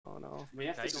We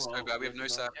have to This go is so out. bad. We have no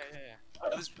sap. Yeah.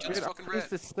 This fucking red.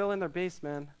 This is still in their base,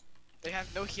 man. They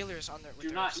have no healers on their. Do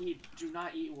not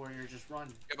eat, warrior. Just run.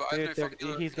 Yeah, but I have no fucking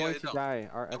healer. He's going to die.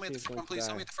 Our Tell me at FC the is going front, to please.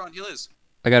 Tell me die. at the front. Healers.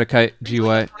 I got a kite.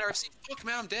 GY. Fuck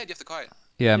man, I'm dead. You have to kite.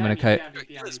 Yeah, I'm gonna kite.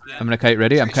 Healers, man. I'm gonna kite.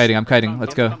 Ready? I'm kiting. I'm kiting.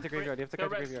 Let's go. Come to graveyard. You have to go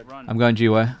to graveyard. I'm going GY.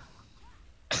 What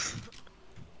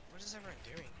is everyone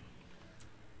doing?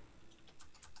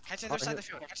 Catch the other side of the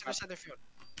field. Catch the other side of the field.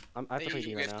 I have to play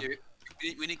D right now.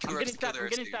 We need I'm killer getting to kill stabbed, their I'm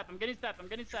getting FC. stabbed, I'm getting stabbed, I'm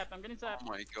getting stabbed, I'm getting stabbed. Oh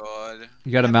my god.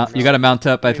 You gotta mount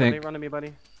up, I think. Run to me,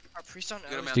 buddy. Our priest on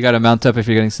You gotta mount up if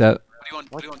you're getting set.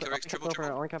 What do you want, Krehx? Triple.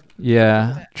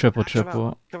 Yeah, triple.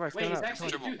 Wait, he's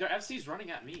actually, dude, their FC's running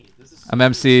at me. This is. I'm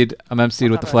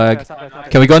MC'd with the flag.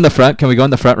 Can we go in the front? Can we go in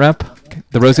the front ramp?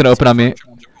 The road's gonna open on me.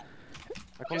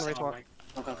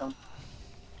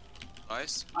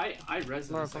 Nice. I res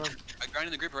them. I grind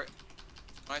in the group, right?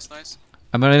 Nice.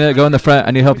 I'm gonna go in the front.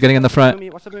 I need help getting in the front. I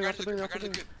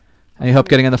need help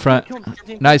getting in the front.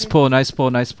 Nice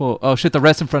pull. Oh shit, the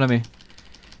rest in front of me.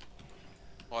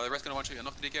 Oh, the rest gonna one-shot you.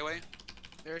 Knock the DK away.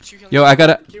 There are 2 healers. Yo, I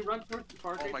gotta.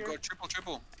 Oh my god,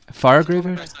 triple. Fire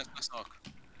graveyard? Nice knock.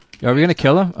 Yo, are we gonna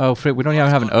kill him? Oh, frick, we don't even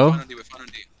have an O. No,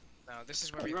 this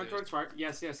is where we Run lose. towards fire.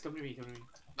 Yes, come to me.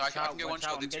 No, I can get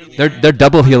one-shot. They're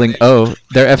double healing O.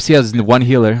 Their FC has 1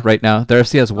 healer right now. Their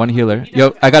FC has 1 healer.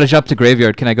 Yo, I gotta jump to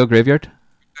graveyard. Can I go graveyard?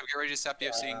 Get ready to sap the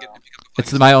FC and get them.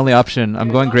 It's my only option. I'm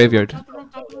going graveyard.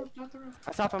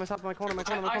 I stop him in my corner.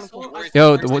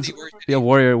 Yo,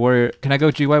 warrior. Can I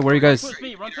go GY? Where are you guys? Push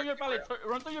me, run through your pally,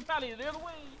 the other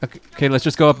way. Okay, let's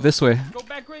just go up this way. Go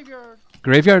back graveyard.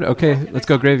 Graveyard? Okay, let's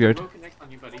go graveyard.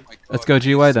 Let's go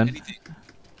GY then.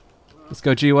 Let's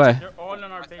go GY. They're all in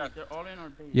our base,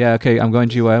 Yeah, okay, I'm going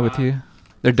GY with you.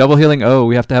 They're double healing. Oh,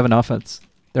 we have to have an offense.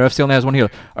 Their FC only has 1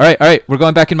 healer. Alright, we're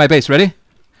going back in my base. Ready?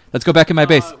 Let's go back in my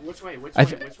base. Which way?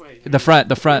 The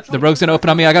front. The rogue's gonna open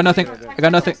on me. I got nothing.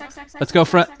 Let's go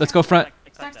front.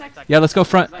 Yeah, let's go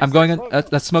front. I'm going in.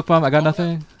 That's smoke bomb. I got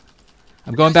nothing.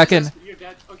 I'm going back in.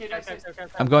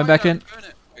 I'm going back in.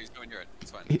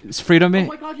 It's freed on me. Oh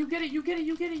my god, you get it.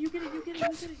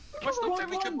 What's the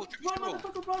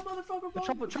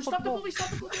triple? Stop the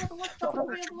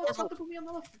bully on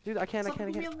the left. Dude, I can't. I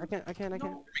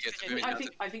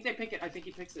think they pick it. I think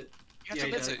he picks it. Yeah,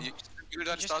 he gets it. You do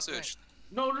that star search.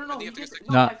 No.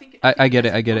 No, I get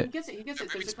it. He gets it.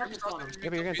 There's a card on him. Yeah,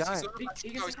 but you're gonna die. He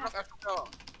gets it.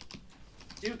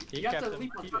 Dude, you have to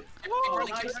leap on it. Oh,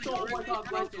 nice. Oh my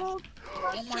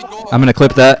god. I'm gonna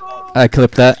clip that. I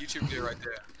clipped that. YouTube video right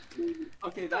there.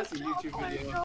 Okay, that's a YouTube video.